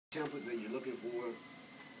template that you're looking for,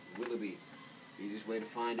 Willoughby. The easiest way to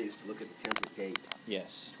find it is to look at the template date.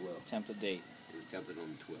 Yes. 12. Template date. It was template on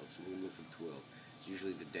the 12th, so we'll look for 12. It's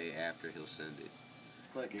usually the day after he'll send it.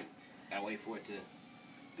 Click it. That way for it to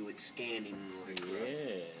do its scanning.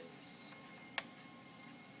 Yes.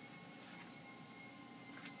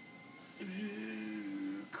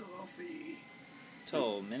 Coffee.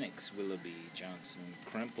 Toll, Minix, Willoughby, Johnson,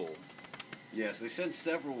 Crimple. Yes, they sent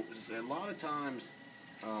several. A lot of times,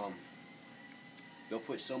 they'll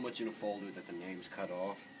put so much in a folder that the name's cut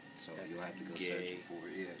off, so That's you'll have to go gay. searching for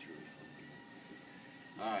it. Yeah, it's really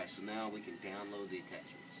fun. Alright, so now we can download the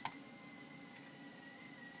attachments.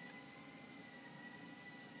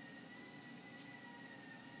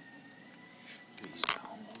 He's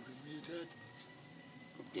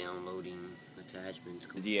downloading attachments.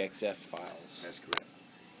 The DXF files. That's correct.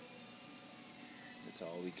 That's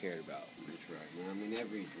all we cared about. That's right. Now, I mean,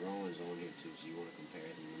 every drawing's on here too, so you want to compare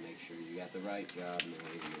them and make sure you got the right job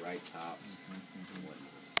made and the right tops and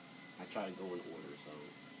whatnot. I try to go in order, so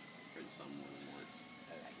print some more than once.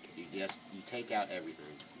 I like it. You take out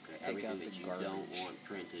everything. Okay? Everything that you don't want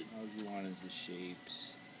printed. All you want is the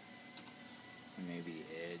shapes, and maybe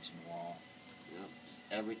edge and wall. Yep.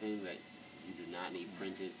 Everything that you do not need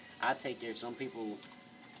printed. I take care. Some people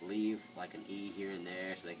leave like an E here and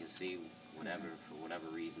there so they can see whatever for whatever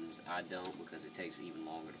reasons. I don't, because it takes even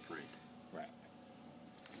longer to print. Right.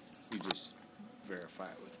 You just verify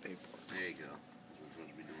it with paperwork. There you go. We're supposed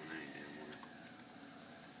to be doing that damn way.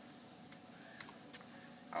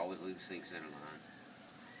 I always leave sync center line.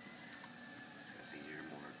 That's easier to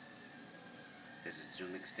mark. This is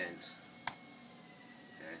zoom extents.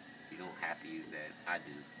 Okay? You don't have to use that. I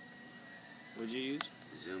do. What'd you use?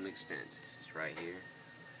 Zoom extents. This is right here.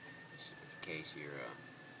 Just in case you're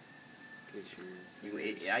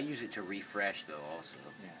I use it to refresh though also.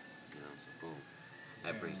 Yeah. You know, so boom.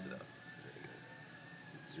 That brings it up. There you go.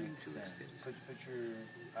 Zoom to extents. Put your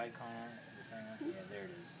icon on it, the thing on it. Yeah, there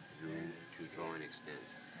it is. Zoom to drawing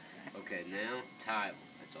extents. Okay, now tile.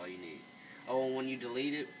 That's all you need. Oh, and when you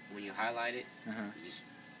delete it, when you highlight it, you just,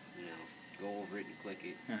 go over it and click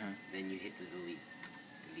it. Then you hit the delete.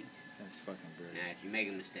 Delete. That's fucking brilliant. Now, if you make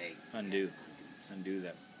a mistake, Undo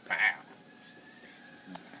that. Pow.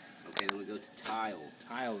 Okay, then we go to tile.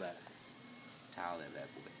 Tile that. Tile that bad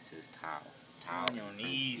boy. It says tile. Tile. On your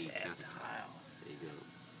knees and tile. There you go.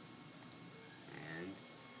 And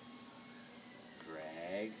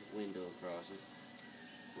drag window across it.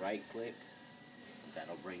 Right click.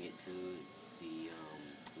 That'll bring it to the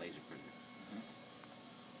laser printer.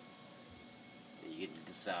 And you get to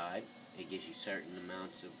decide. It gives you certain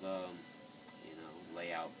amounts of,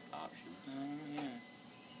 layout options. Oh, yeah.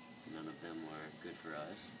 None of them were good for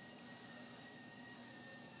us.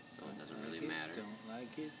 So it doesn't really matter. Don't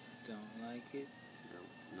like it. Don't like it.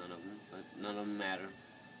 No, none of them. But none of them matter.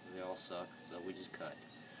 They all suck. So we just cut.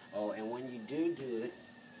 Oh, and when you do it,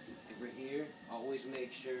 over here, always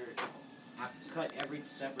make sure I cut every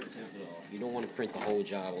separate template off. You don't want to print the whole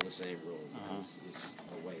job on the same roll. Because it's just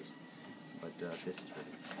a waste. But this is for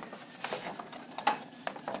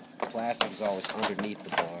plastic is always underneath the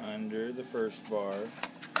bar. Under the first bar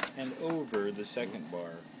and over the second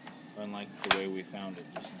bar, unlike the way we found it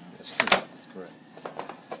just now. That's true. That's correct.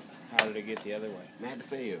 How did it get the other way? Matt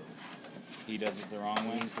DeFeo. He does it the wrong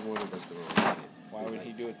way? He's the one who does the wrong way. Why would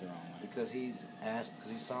he do it the wrong way? Because he's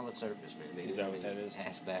solid surface, man. Is that what that is?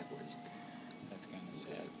 Ass backwards. That's kind of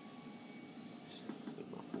sad. Just put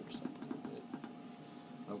my force up a little bit.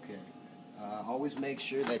 Okay. Always make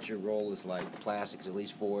sure that your roll is like plastic's at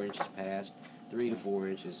least 4 inches past. 3 to 4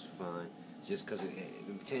 inches is fine. Just because it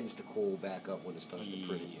tends to cool back up when it starts to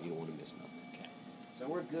print. You don't want to miss nothing. Okay. So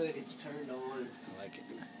we're good. It's turned on. I like it.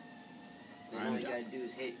 Then all you got to do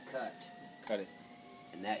is hit cut. Cut it.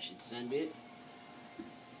 And that should send it.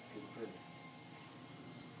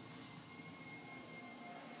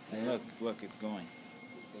 Hey, look, it's going.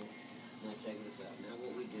 Okay. Now check this out. Now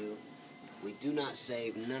what we do not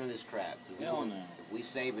save none of this crap. Hell no. If we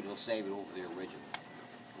save it, we'll save it over the original.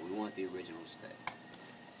 We want the original to stay.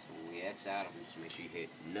 So when we X out of them, just make sure you hit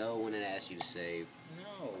no when it asks you to save.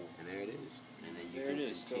 No. And there it is. And then There it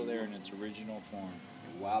is, still there in its original form.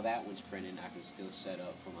 And while that one's printing, I can still set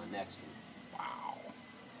up for my next one. Wow.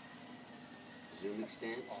 Zoom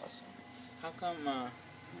extents. Awesome. How come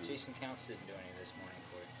Jason Counts didn't do any this morning,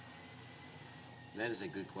 Corey? That is a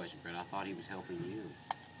good question, Brett. I thought he was helping you.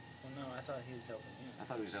 Well, no, I thought he was helping you. I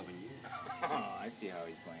thought he was helping you. Oh, I see how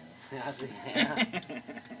he's playing this. I see.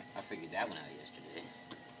 I figured that one out yesterday.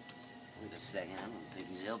 Wait a second, I don't think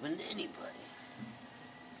he's helping anybody.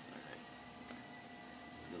 Alright.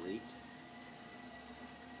 Delete.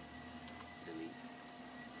 Delete.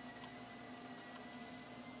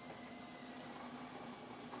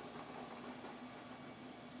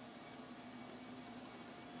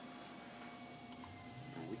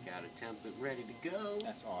 got a template ready to go.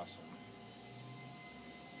 That's awesome.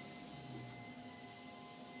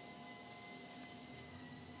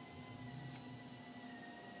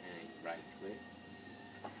 And right click.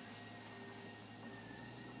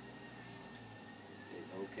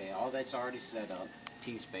 Okay, all that's already set up.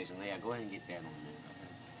 T-spacing layout. Go ahead and get that on there.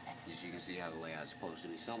 Just so you can see how the layout is supposed to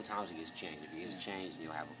be. Sometimes it gets changed. If it gets changed,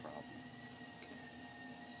 you'll have a problem.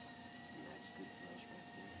 That's good for us right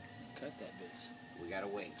there. Cut that bit. We gotta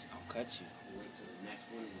wait. I'll cut you. Wait till the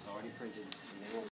next one is already printed, and then we'll